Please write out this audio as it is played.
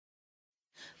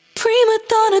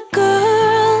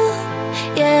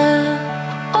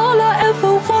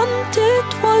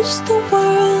was the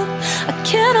world. I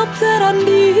can't help that I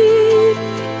need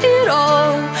it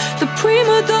all. The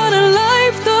prima donna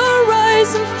life, the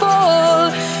rise and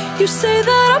fall. You say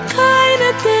that I'm kinda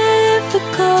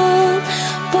difficult,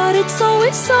 but it's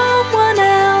always someone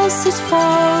else's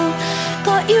fault.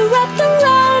 Got you wrapped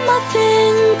around my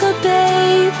finger,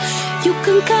 babe. You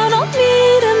can count on me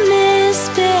to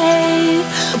misbehave.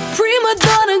 A prima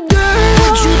donna girl.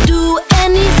 Would you do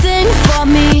anything for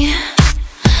me?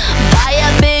 Buy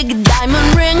a big diamond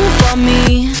ring for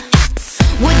me?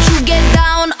 Would you get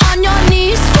down on your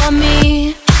knees for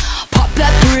me? Pop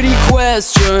that pretty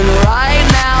question right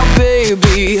now,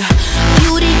 baby.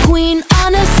 Beauty queen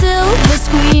on a silver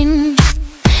screen,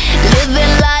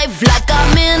 living life like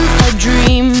I'm in a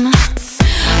dream.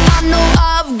 I know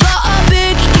I've got a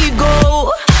big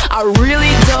ego. I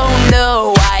really don't know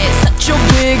why it's such a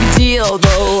big deal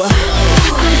though.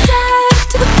 I'm sad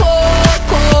to the core,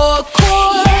 core,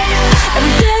 core. Yeah.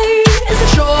 Every day is a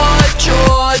chore,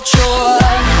 chore,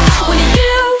 chore. When you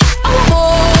give, I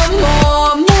want more,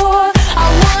 more, more. I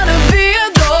wanna be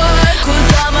adored, 'cause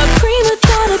I'm a prima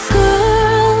donna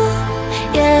girl.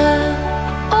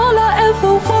 Yeah, all I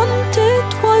ever wanted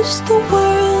was the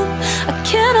world. I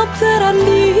can't help that I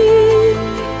need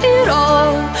it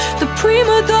all. The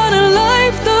prima donna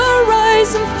life, the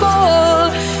rise and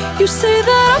fall. You say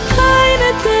that I'm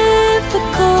kinda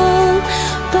difficult,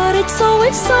 but it's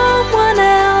always someone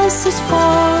else's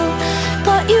fault.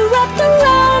 Got you wrapped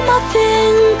around my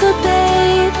finger,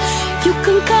 babe. You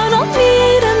can count on me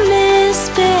to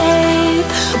misbehave.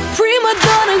 A prima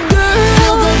donna girl.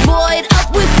 Fill the void up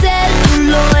with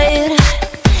celluloid.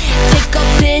 Take a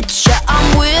picture, I'm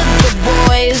with the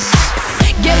boys.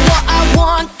 Get what I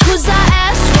want, 'cause I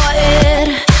asked for it,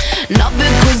 not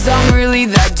because I'm really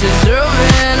that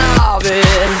deserving of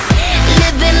it.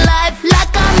 Living life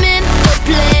like I'm in a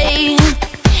play,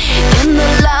 in the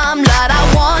limelight I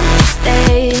want to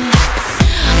stay.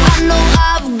 I know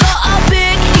I've got a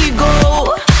big ego.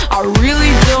 I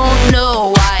really don't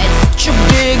know why it's such a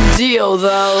big deal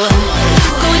though.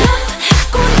 Going up,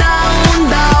 going down,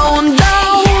 down,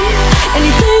 down.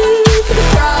 Anything for the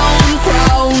crown,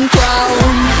 crown,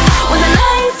 crown. When the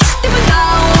lights dipping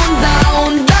down, down,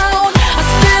 down, I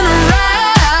spin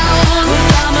around. 'Cause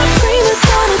I'm a prima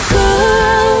donna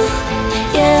girl.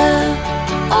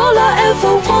 Yeah, all I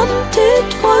ever wanted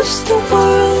was the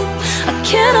world. I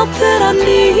can't help that I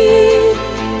need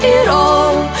it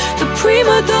all. The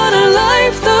prima donna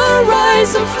life, the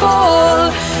rise and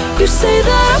fall. You say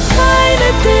that I'm kinda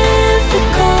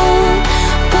difficult,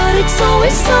 but it's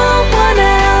always someone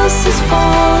else's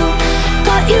fault.